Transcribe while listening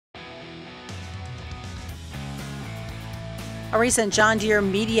A recent John Deere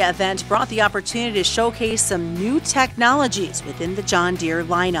media event brought the opportunity to showcase some new technologies within the John Deere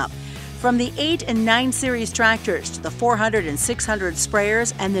lineup. From the 8 and 9 series tractors to the 400 and 600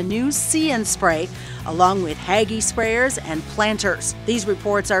 sprayers and the new See & Spray, along with Hagie sprayers and planters. These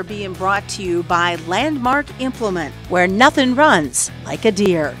reports are being brought to you by Landmark Implement, where nothing runs like a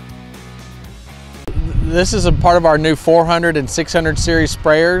Deere. This is a part of our new 400 and 600 series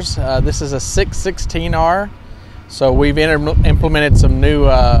sprayers. This is a 616R. So we've implemented some new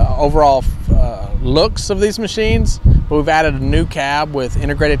overall looks of these machines, but we've added a new cab with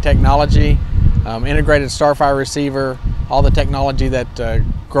integrated technology, integrated Starfire receiver, all the technology that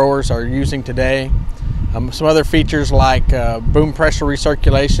growers are using today. Some other features like boom pressure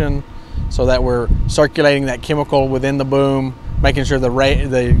recirculation, so that we're circulating that chemical within the boom, making sure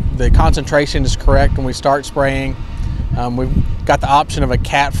the concentration is correct when we start spraying. We've got the option of a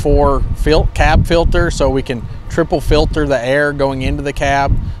Cat 4 cab filter, so we can triple filter the air going into the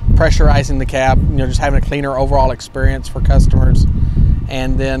cab, pressurizing the cab, just having a cleaner overall experience for customers.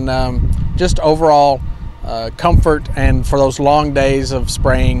 And then just overall comfort, and for those long days of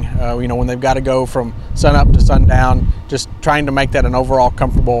spraying, when they've got to go from sun up to sundown, just trying to make that an overall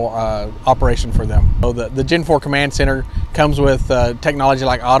comfortable operation for them. So the Gen 4 Command Center comes with technology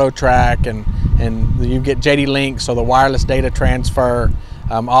like Auto Track, and you get JD Link, so the wireless data transfer,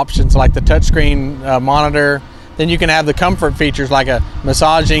 options like the touchscreen monitor. Then you can have the comfort features like a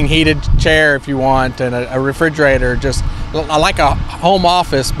massaging heated chair if you want, and a refrigerator, just like a home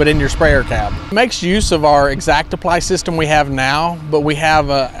office but in your sprayer cab. It makes use of our ExactApply system we have now, but we have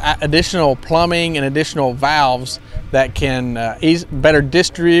additional plumbing and additional valves that can better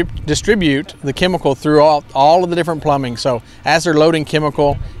distribute the chemical through all of the different plumbing. So as they're loading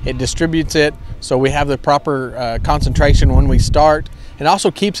chemical, it distributes it, so we have the proper concentration when we start. It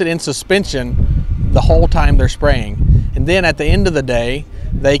also keeps it in suspension the whole time they're spraying. And then at the end of the day,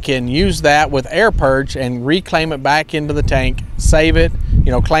 they can use that with air purge and reclaim it back into the tank, save it,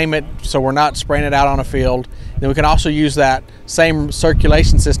 claim it so we're not spraying it out on a field. Then we can also use that same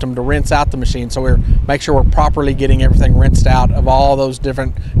circulation system to rinse out the machine, so we make sure we're properly getting everything rinsed out of all those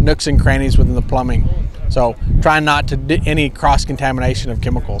different nooks and crannies within the plumbing. So trying not to do any cross-contamination of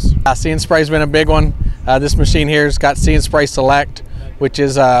chemicals. See & Spray's been a big one. This machine here has got See & Spray Select, which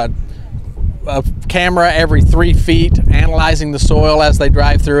is a camera every 3 feet, analyzing the soil as they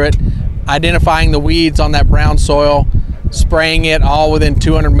drive through it, identifying the weeds on that brown soil, spraying it all within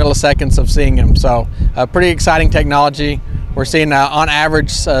 200 milliseconds of seeing them. So pretty exciting technology. We're seeing on average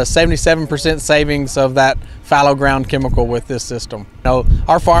 77% savings of that fallow ground chemical with this system.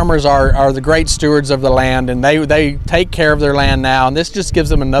 Our farmers are the great stewards of the land, and they take care of their land now, and this just gives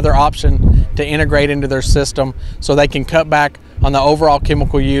them another option to integrate into their system so they can cut back on the overall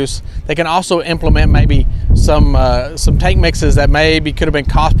chemical use. They can also implement maybe some tank mixes that maybe could have been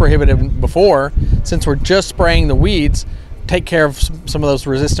cost prohibitive before, since we're just spraying the weeds, take care of some of those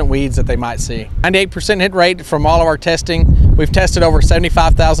resistant weeds that they might see. 98% hit rate from all of our testing. We've tested over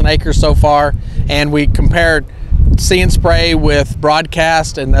 75,000 acres so far, and we compared See & Spray with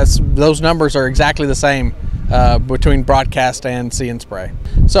broadcast, and those numbers are exactly the same between broadcast and See & Spray.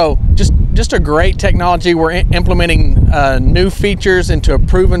 So just a great technology. We're implementing new features into a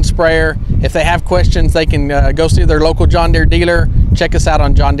proven sprayer. If they have questions, they can go see their local John Deere dealer. Check us out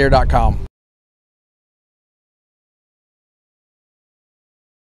on johndeere.com.